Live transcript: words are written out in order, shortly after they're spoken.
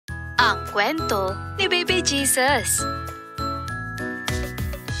Ang kwento ni Baby Jesus.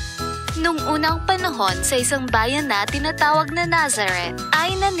 Noong unang panahon sa isang bayan na tinatawag na Nazareth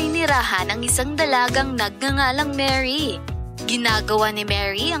ay naninirahan ang isang dalagang nagngangalang Mary. Ginagawa ni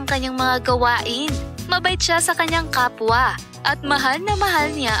Mary ang kanyang mga gawain. Mabait siya sa kanyang kapwa at mahal na mahal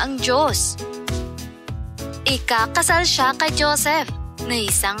niya ang Diyos. Ikakasal siya kay Joseph na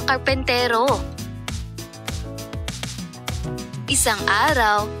isang karpintero. Isang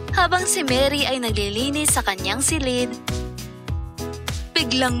araw, habang si Mary ay naglilinis sa kanyang silid,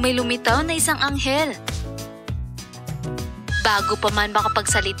 biglang may lumitaw na isang anghel. Bago pa man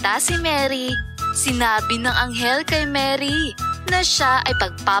makapagsalita si Mary, sinabi ng anghel kay Mary na siya ay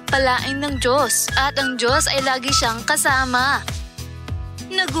pagpapalain ng Diyos at ang Diyos ay lagi siyang kasama.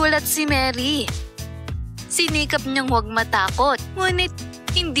 Nagulat si Mary. Sinikap niyang huwag matakot, ngunit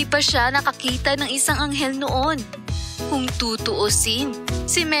hindi pa siya nakakita ng isang anghel noon. Kung tutuusin,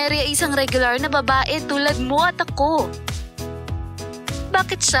 si Mary ay isang regular na babae tulad mo at ako.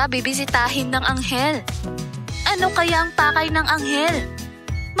 Bakit siya bibisitahin ng anghel? Ano kaya ang pakay ng anghel?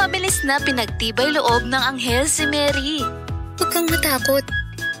 Mabilis na pinagtibay loob ng anghel si Mary. Huwag kang matakot.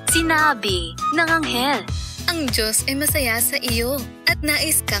 Sinabi ng anghel, Ang Diyos ay masaya sa iyo at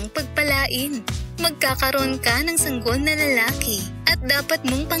nais kang pagpalain. Magkakaroon ka ng sanggol na lalaki at dapat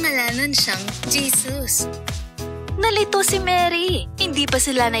mong pangalanan siyang Jesus. Nalito si Mary. Hindi pa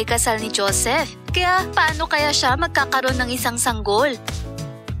sila naikasal ni Joseph. Kaya paano kaya siya magkakaroon ng isang sanggol?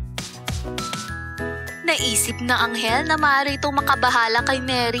 Naisip na anghel na maaari itong makabahala kay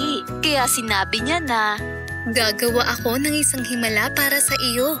Mary. Kaya sinabi niya na, Gagawa ako ng isang himala para sa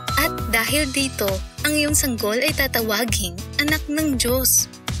iyo at dahil dito, ang iyong sanggol ay tatawaging anak ng Diyos.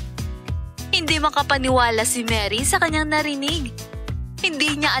 Hindi makapaniwala si Mary sa kanyang narinig.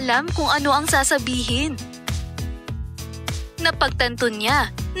 Hindi niya alam kung ano ang sasabihin. Napagtanto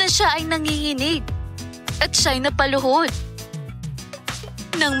niya na siya ay nanginginig at siya'y napaluhod.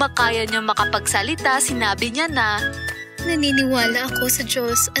 Nang makaya niya makapagsalita, sinabi niya na, Naniniwala ako sa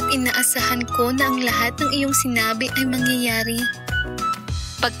Diyos at inaasahan ko na ang lahat ng iyong sinabi ay mangyayari.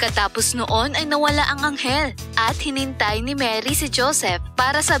 Pagkatapos noon ay nawala ang anghel at hinintay ni Mary si Joseph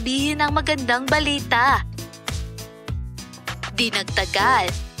para sabihin ang magandang balita. Di nagtagal,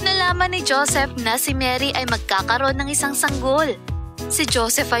 nalaman ni Joseph na si Mary ay magkakaroon ng isang sanggol. Si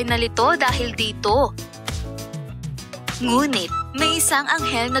Joseph ay nalito dahil dito. Ngunit may isang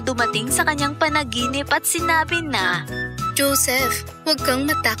anghel na dumating sa kanyang panaginip at sinabi na, Joseph, huwag kang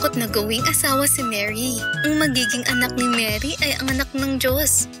matakot na gawing asawa si Mary. Ang magiging anak ni Mary ay ang anak ng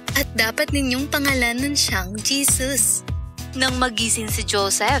Diyos at dapat ninyong pangalanan siyang Jesus. Nang magising si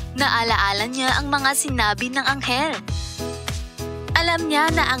Joseph, naalaala niya ang mga sinabi ng anghel. Alam niya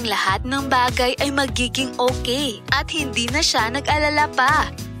na ang lahat ng bagay ay magiging okay at hindi na siya nag-alala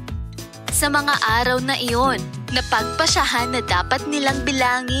pa. Sa mga araw na iyon, napagpasyahan na dapat nilang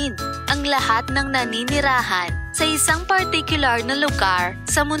bilangin ang lahat ng naninirahan sa isang particular na lugar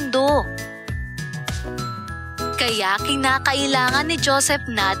sa mundo. Kaya kinakailangan ni Joseph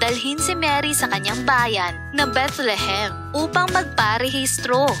na dalhin si Mary sa kanyang bayan na Bethlehem upang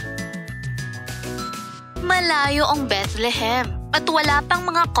magparehistro. Malayo ang Bethlehem at wala pang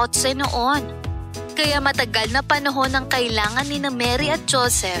mga kotse noon. Kaya matagal na panahon ang kailangan ni na Mary at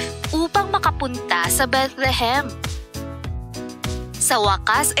Joseph upang makapunta sa Bethlehem. Sa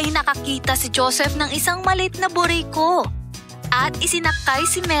wakas ay nakakita si Joseph ng isang maliit na buriko at isinakay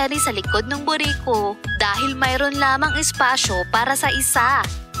si Mary sa likod ng buriko dahil mayroon lamang espasyo para sa isa.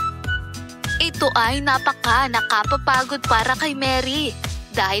 Ito ay nakapapagod para kay Mary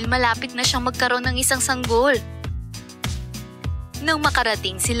dahil malapit na siyang magkaroon ng isang sanggol. Nang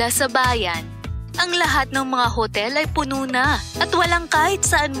makarating sila sa bayan, ang lahat ng mga hotel ay puno na at walang kahit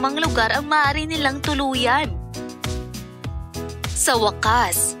saan mang lugar ang maaari nilang tuluyan. Sa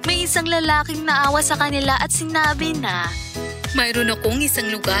wakas, may isang lalaking naawa sa kanila at sinabi na, Mayroon akong isang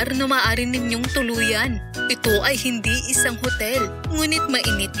lugar na maaari ninyong tuluyan. Ito ay hindi isang hotel, ngunit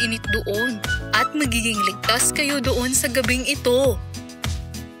mainit-init doon at magiging ligtas kayo doon sa gabing ito.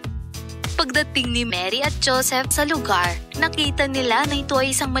 Pagdating ni Mary at Joseph sa lugar, nakita nila na ito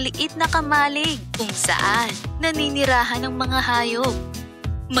ay isang maliit na kamalig kung saan naninirahan ng mga hayop.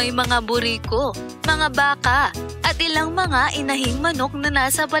 May mga buriko, mga baka, at ilang mga inahing manok na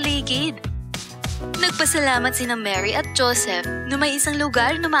nasa paligid. Nagpasalamat sina Mary at Joseph na may isang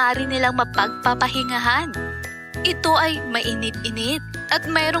lugar na maaari nilang mapagpapahingahan. Ito ay mainit-init at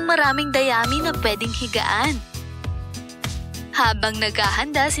mayroong maraming dayami na pwedeng higaan. Habang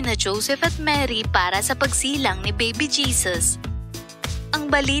naghahanda sina Joseph at Mary para sa pagsilang ni Baby Jesus,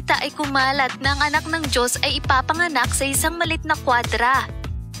 ang balita ay kumalat na ang anak ng Diyos ay ipapanganak sa isang malit na kwadra.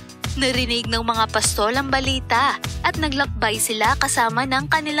 Narinig ng mga pastol ang balita at naglakbay sila kasama ng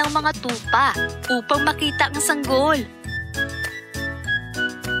kanilang mga tupa upang makita ang sanggol.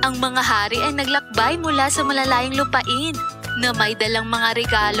 Ang mga hari ay naglakbay mula sa malalayong lupain na may dalang mga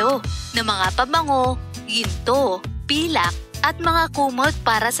regalo na mga pabango, ginto, pilak at mga kumot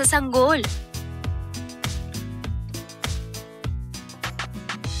para sa sanggol.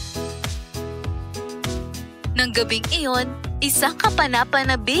 Nang gabing iyon, isang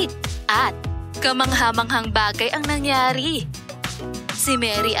kapanapanabik at kamanghamanghang bagay ang nangyari. Si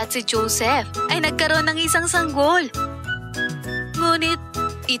Mary at si Joseph ay nagkaroon ng isang sanggol. Ngunit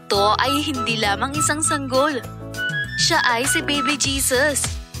ito ay hindi lamang isang sanggol. Siya ay si Baby Jesus.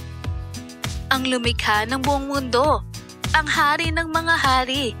 Ang lumikha ng buong mundo, ang hari ng mga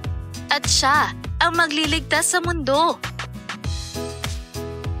hari, at siya ang magliligtas sa mundo.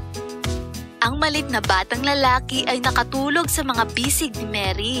 Ang malit na batang lalaki ay nakatulog sa mga bisig ni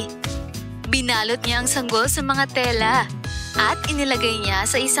Mary. Binalot niya ang sanggol sa mga tela at inilagay niya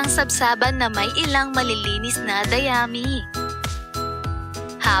sa isang sabsaban na may ilang malilinis na dayami.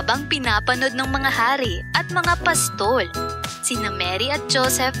 Habang pinapanood ng mga hari at mga pastol, sina Mary at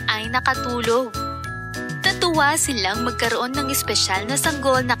Joseph ay nakatulog. Natuwa silang magkaroon ng espesyal na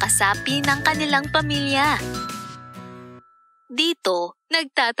sanggol na kasapi ng kanilang pamilya. Dito,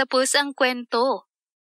 nagtatapos ang kwento.